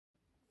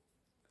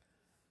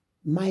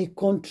My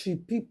country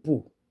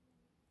people,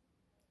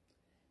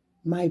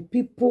 my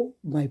people,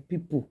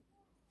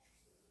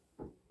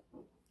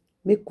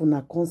 make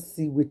una come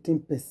see wetin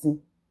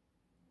person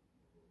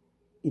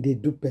e dey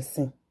do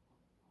person.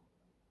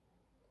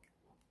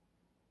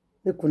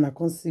 Make una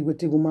come see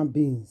wetin human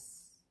beings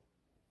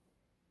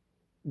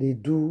they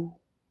do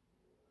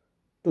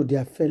to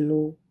their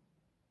fellow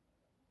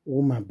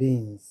human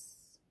beings.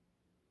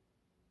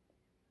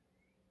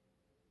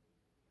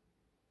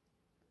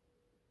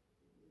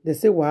 They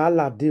say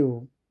wahala dey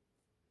o.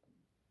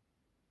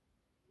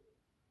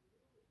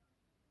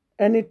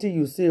 Anything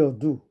you say or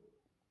do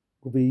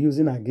will be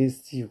using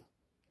against you.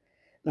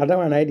 Now that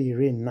one I dey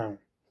rain now.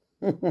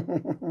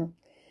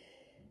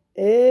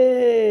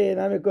 Hey,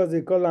 now because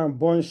they call am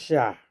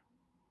bonsha.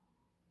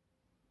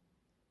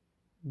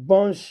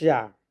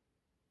 Bonsha.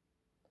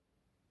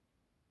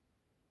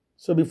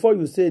 So before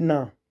you say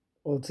now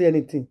or say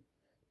anything,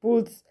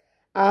 put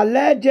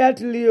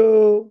allegedly.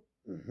 Oh.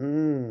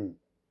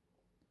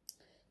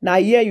 Now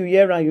here you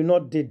hear and you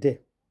not dead there.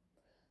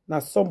 Now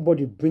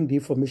somebody bring the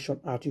information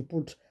out. You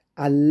put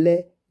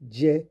allegedly.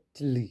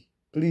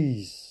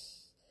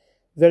 Please.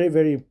 Very,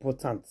 very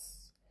important.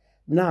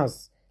 Now,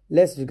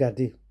 let's look at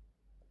it.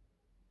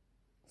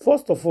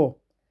 First of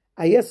all,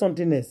 I hear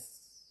something else.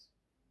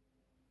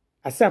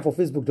 I saw for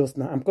Facebook just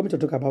now. I'm coming to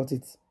talk about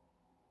it.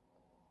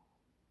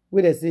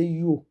 Where they say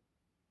you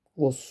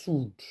was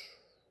sued.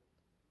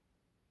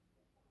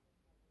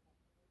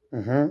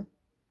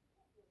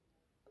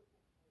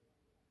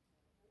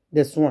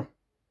 This one.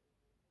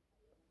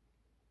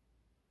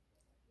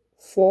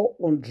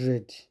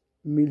 400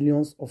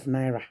 millions of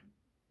naira.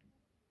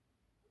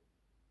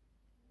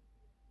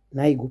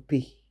 Now you go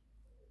pay.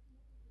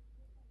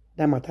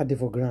 That matter dey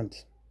for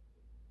grant.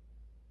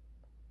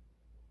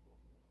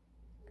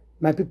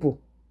 My people,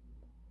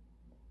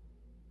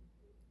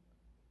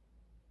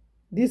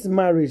 this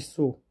marriage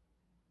so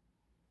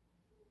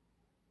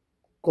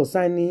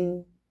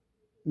concerning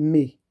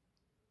me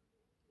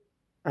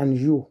and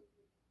you,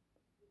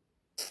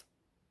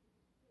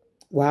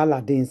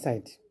 wahala dey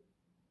inside.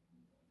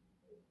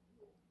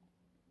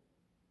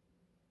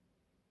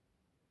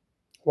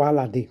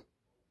 Wahala dey.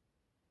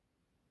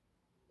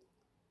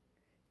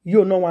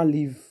 You no one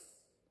leave.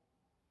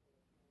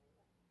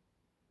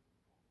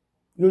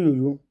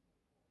 You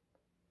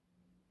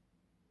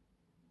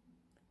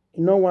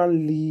no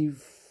one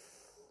leave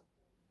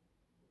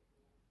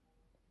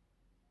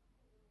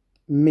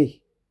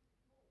me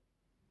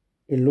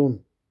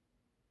alone.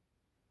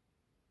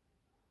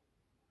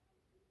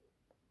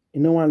 You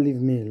no one leave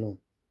me alone.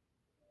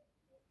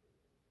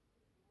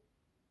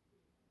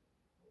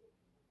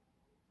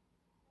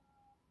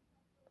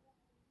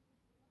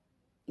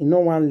 You no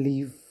one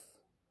leave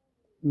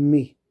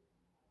me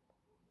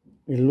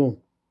alone.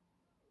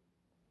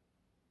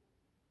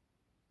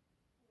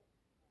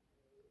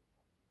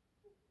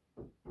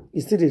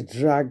 You still dey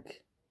drag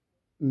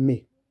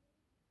me.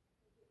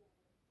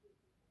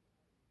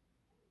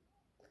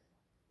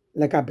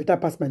 Like I better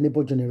pass my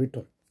neighbor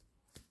generator.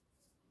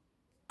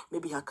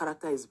 Maybe her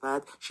character is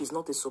bad. She's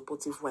not a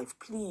supportive wife.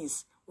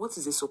 Please, what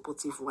is a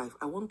supportive wife?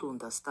 I want to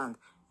understand.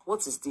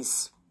 What is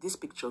this? This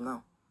picture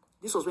now.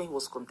 This was when he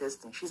was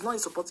contesting. She's not a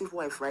supportive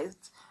wife, right?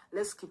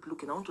 Let's keep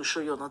looking. I want to show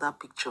you another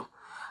picture.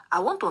 I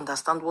want to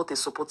understand what a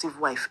supportive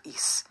wife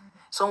is.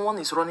 Someone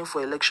is running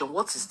for election.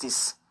 What is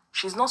this?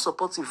 She's not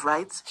supportive,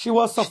 right? She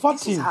was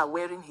supportive. This is her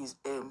wearing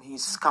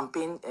his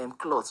campaign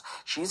clothes.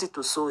 She used it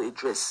to sew a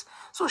dress.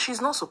 So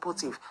she's not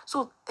supportive.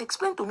 So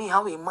explain to me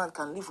how a man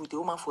can live with a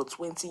woman for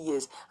 20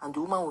 years and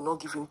the woman will not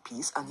give him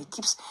peace, and he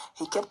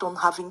kept on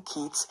having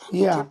kids.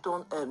 He kept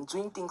on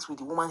doing things with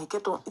the woman. He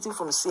kept on eating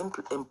from the same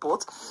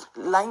pot,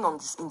 lying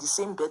in the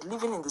same bed,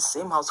 living in the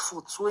same house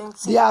for 20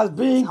 years. They are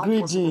being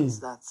greedy. Is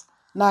that?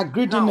 Now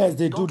greediness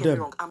they do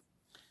them.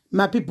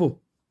 My people.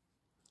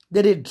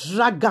 They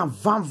drag and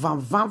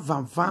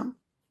van.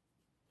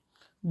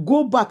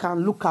 Go back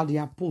and look at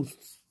their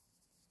posts.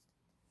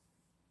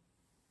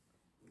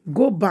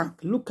 Go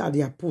back, look at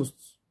their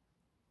posts.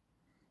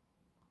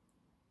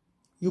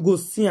 You go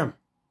see them.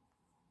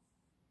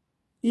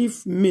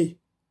 If me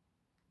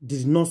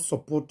did not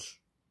support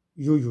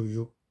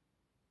you.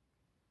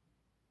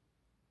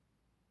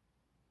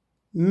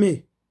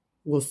 Me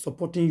was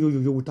supporting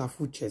you with her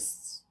full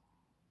chest.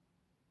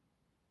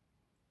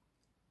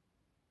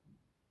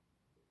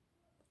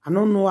 I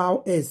don't know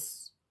how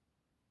else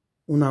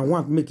una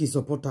want make it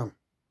support them.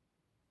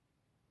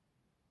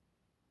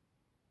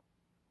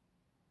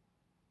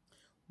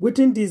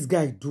 Wetin this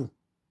guy do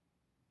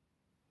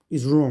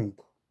is wrong.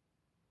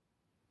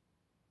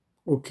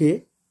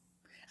 Okay?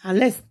 And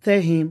let's tell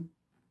him,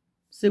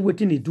 say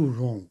wetin he do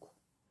wrong.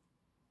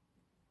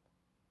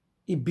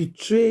 He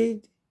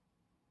betrayed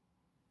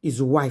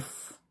his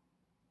wife.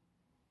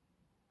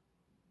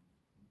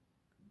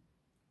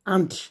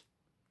 And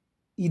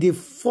he dey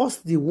force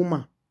the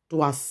woman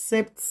to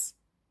accept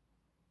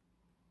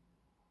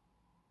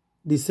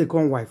the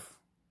second wife.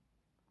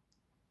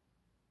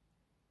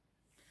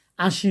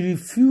 And she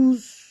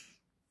refused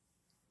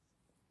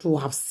to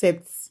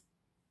accept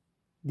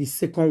the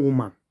second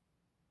woman.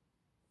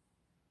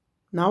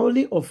 Now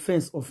only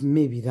offense of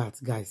maybe that,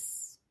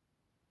 guys.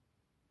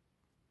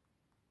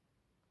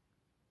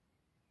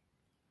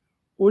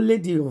 Only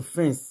the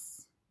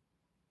offense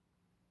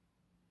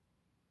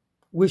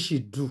we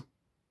should do.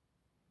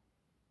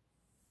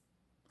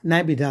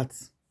 Now be that.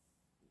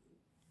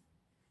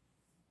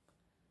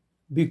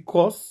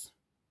 Because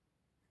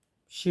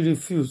she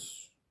refused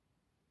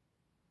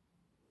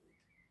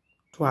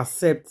to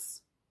accept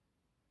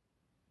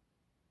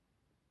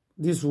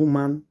this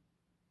woman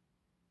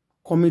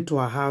coming to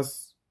her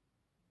house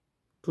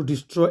to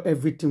destroy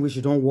everything which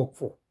she don't work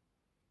for.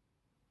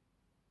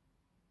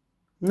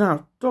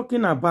 Now,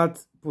 talking about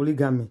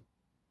polygamy,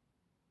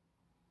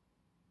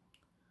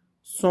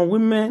 some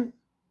women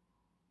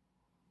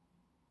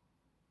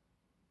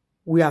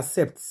will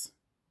accept.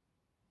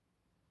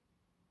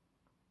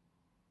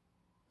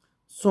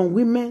 Some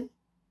women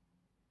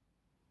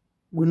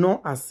will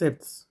not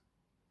accept.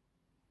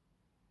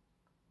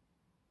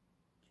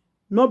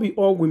 Not be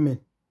all women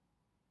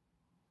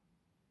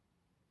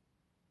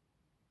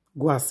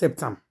go accept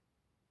them.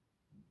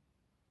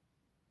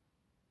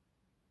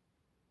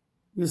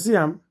 You see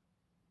them?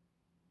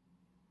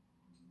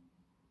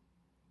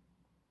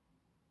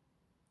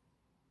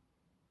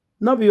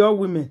 Not be all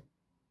women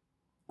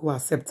go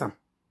accept them.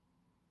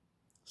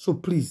 So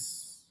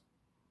please,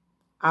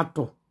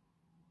 Ato,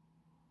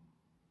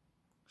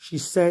 she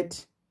said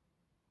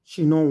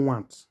she don't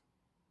want.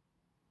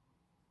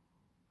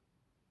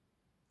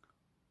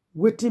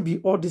 Waiting be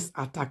all this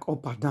attack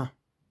up and down.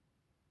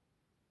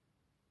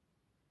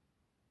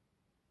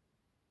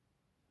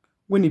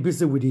 When he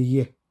busy with a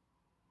year.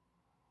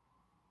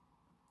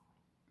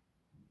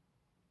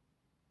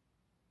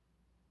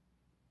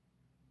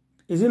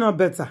 Is it not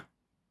better?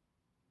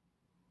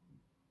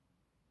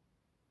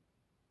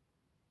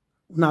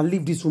 Now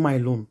leave this woman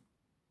alone.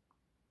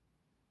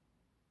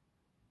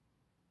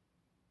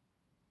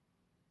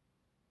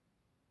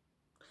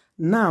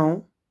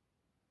 Now,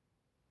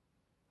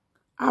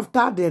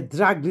 after they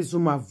drag this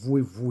woman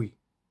vui,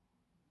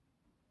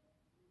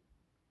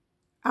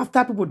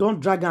 after people don't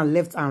drag her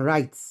left and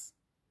right,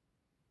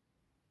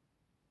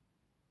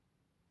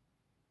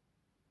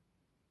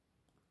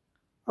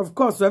 of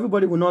course,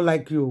 everybody will not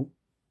like you.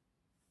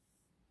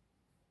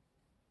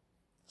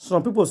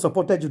 Some people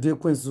supported Judy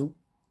Quincy.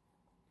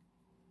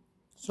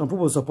 Some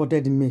people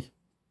supported me.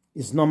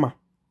 It's normal.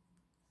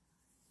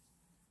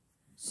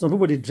 Some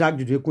people they drag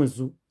Judy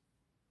Quincy.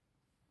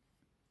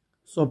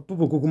 Some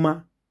people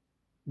kukuma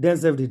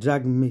themselves they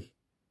drag me.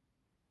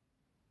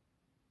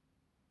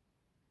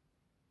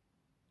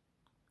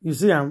 You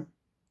see,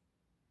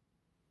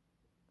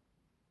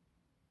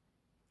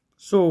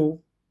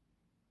 so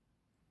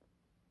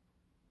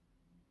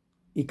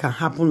it can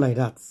happen like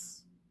that.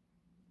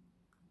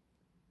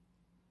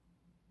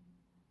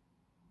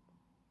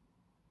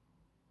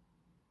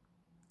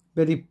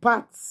 But the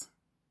parts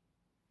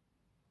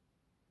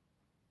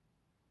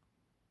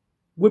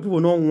where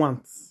people don't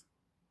want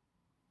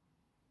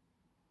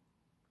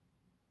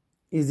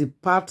is the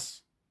part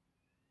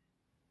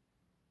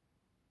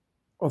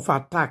of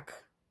attack.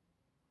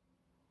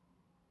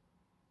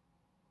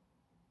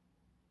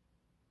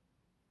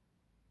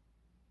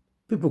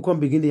 People come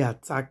begin to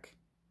attack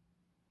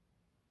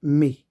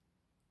me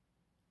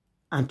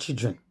and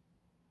children.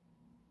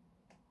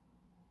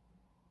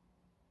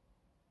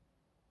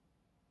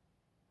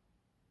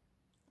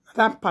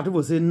 That party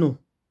will say, no,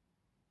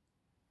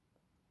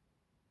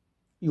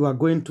 you are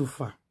going too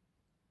far.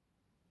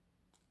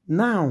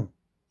 Now,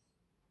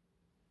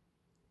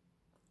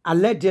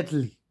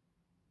 allegedly,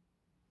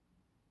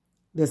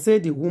 they say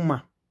the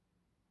woman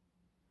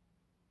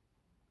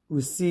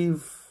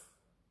received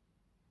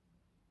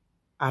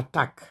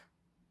attack.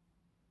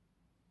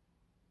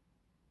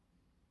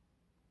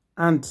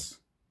 And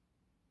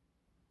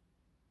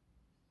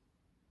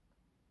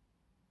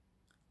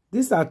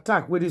this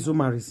attack where this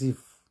woman received,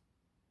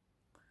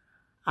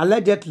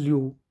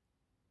 allegedly,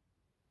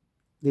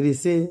 they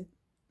say,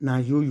 na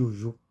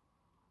you.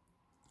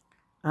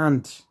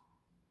 And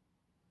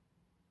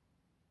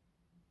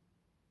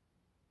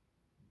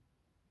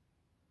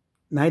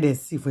now they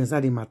see for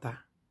inside the matter.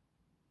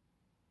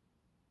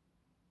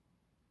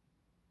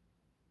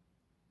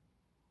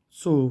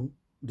 So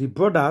the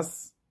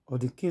brothers or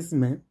the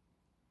Kinsmen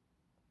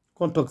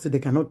come talk say they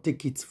cannot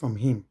take it from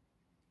him.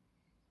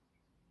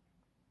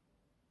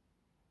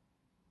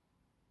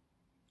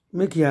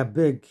 Make you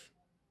beg.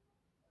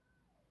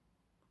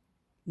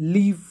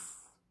 Leave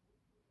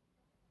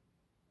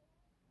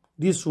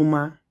this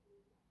woman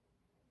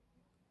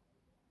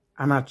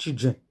and her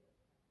children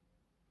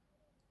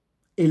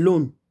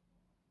alone.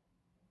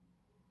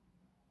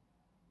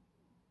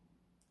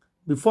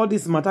 Before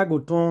this matter go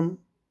turn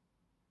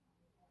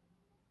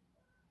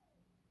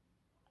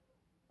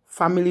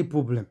family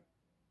problem.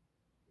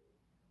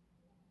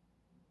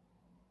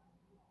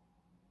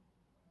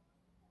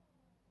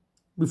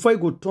 Before it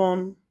go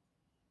turn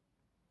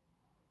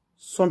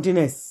something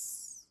else.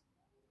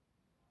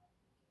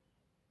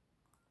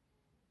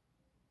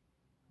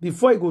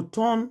 Before it go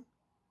turn,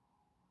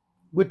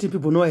 waiting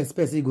people no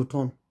expect it go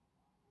turn.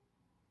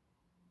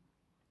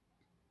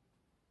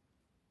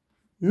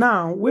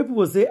 Now, when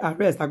people say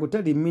arrest, I go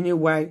tell the meaning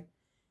why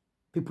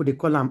people they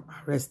call them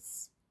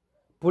arrests.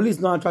 Police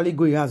not actually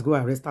go here as go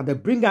arrest her. They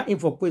bring her in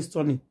for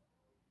questioning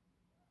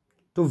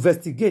to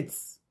investigate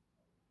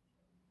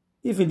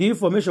if the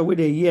information where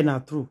they hear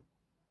not true.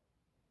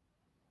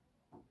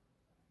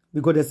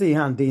 Because they say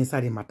hand they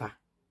inside the matter.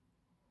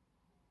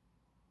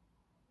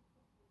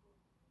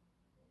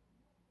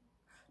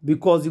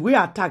 Because the way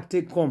attack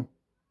take come,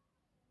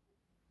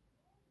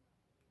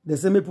 the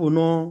same people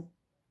no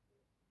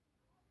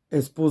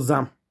expose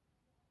them.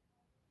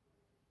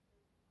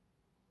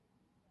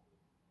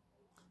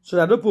 So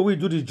that people will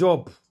do the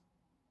job.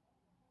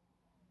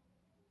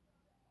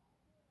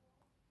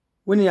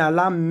 When he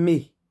allow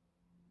me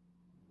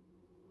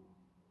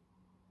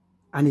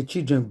and the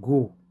children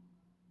go,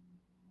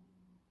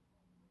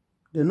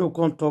 they no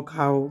can't talk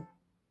how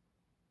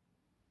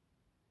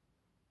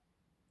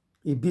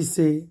it be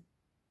say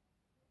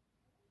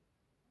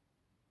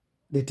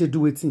they take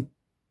do it.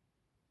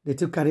 They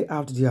take carry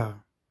out their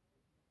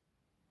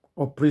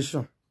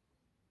operation.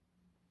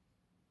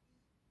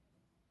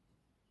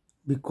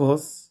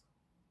 Because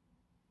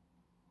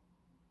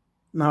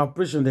now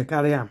operation they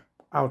carry out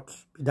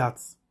with that.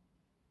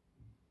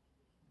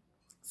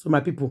 So my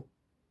people,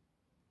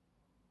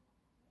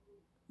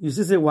 you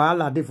see say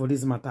wahala dey for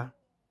this matter.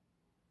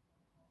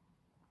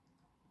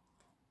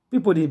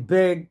 People they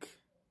beg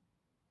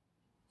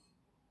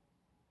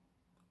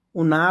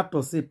una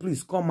to say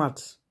please come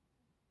out.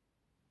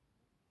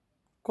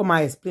 Come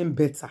and explain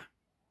better.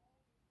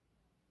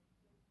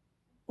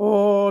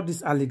 All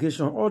this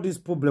allegation, all this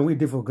problem we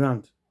dey for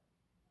ground.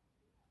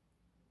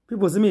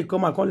 People say me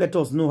come and come let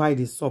us know how it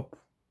is up.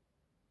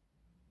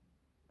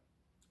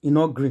 In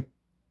all green.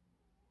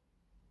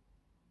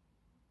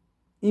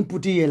 In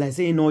put it here like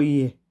say in all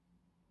here.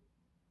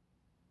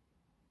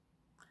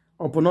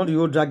 Upon all the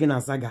old dragon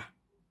and saga.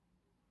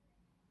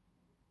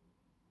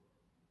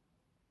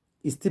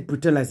 He still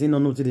pretend like say no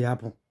nothing they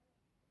happen.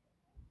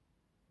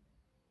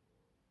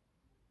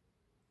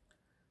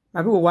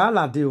 My people,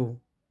 wahala dey o.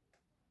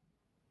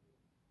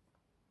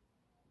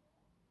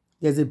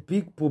 There's a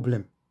big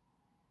problem.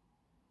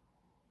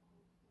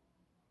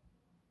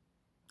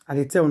 And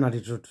they tell una the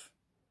truth.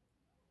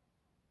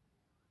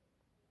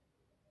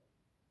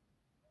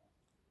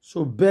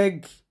 So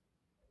beg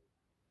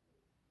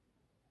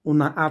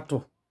una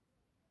ato.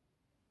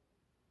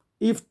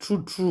 If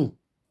true,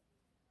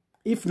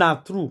 if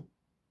not true,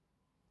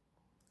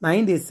 now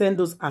in they send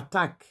those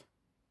attack.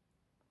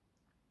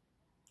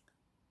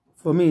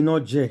 For me,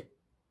 not J.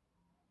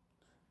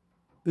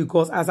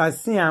 Because as I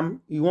see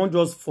him, you won't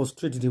just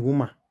frustrate the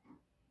woman.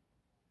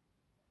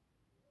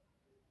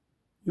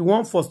 You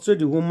won't frustrate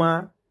the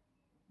woman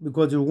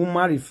because the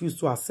woman refused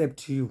to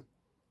accept you.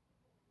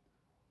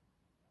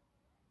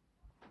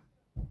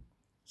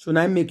 So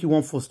now make you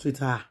want frustrate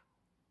her.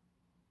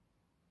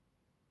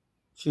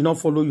 She not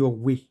follow your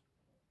way.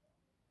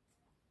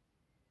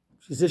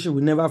 She says she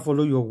will never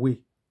follow your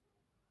way.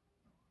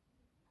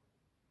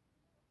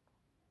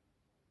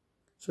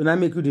 So now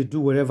make you to do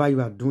whatever you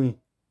are doing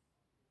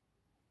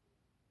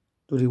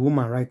to the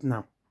woman right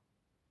now.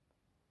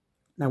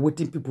 Now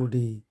waiting people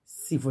they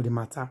see for the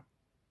matter.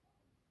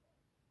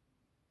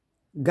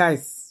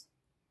 Guys,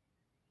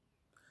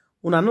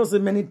 when I know so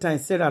many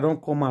times said I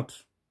don't come out.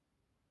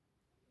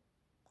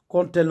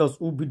 Can't tell us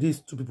who be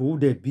these two people, who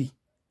they be.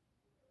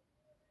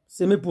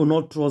 Say people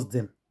not trust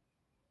them.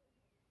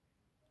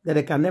 That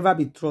they can never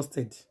be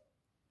trusted.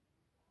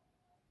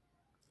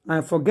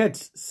 And forget,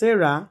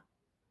 Sarah,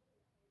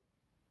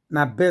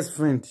 my best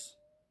friend,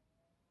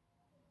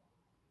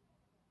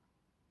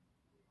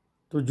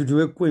 to Judy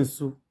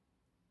𝗕𝗲𝗀𝗀𝗀𝗀𝗀.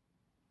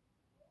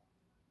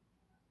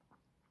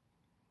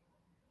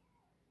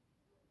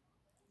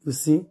 You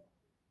see?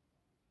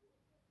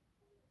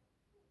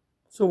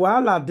 So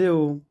while I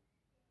do,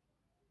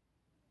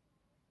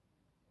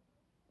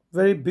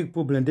 very big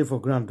problem there for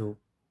ground though.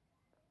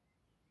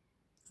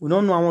 We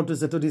don't know I want to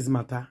settle this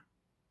matter.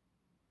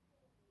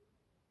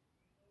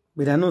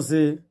 But I know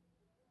say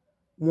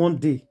one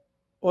day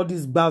all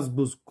these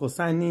buzzwords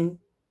concerning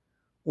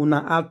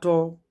una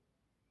actor,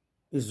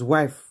 his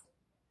wife,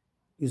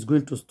 is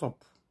going to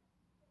stop.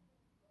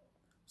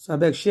 So I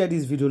beg share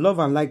this video, love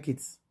and like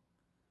it.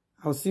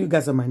 I'll see you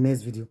guys on my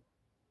next video.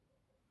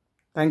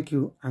 Thank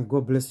you and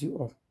God bless you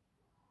all.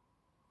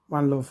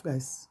 One love,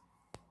 guys.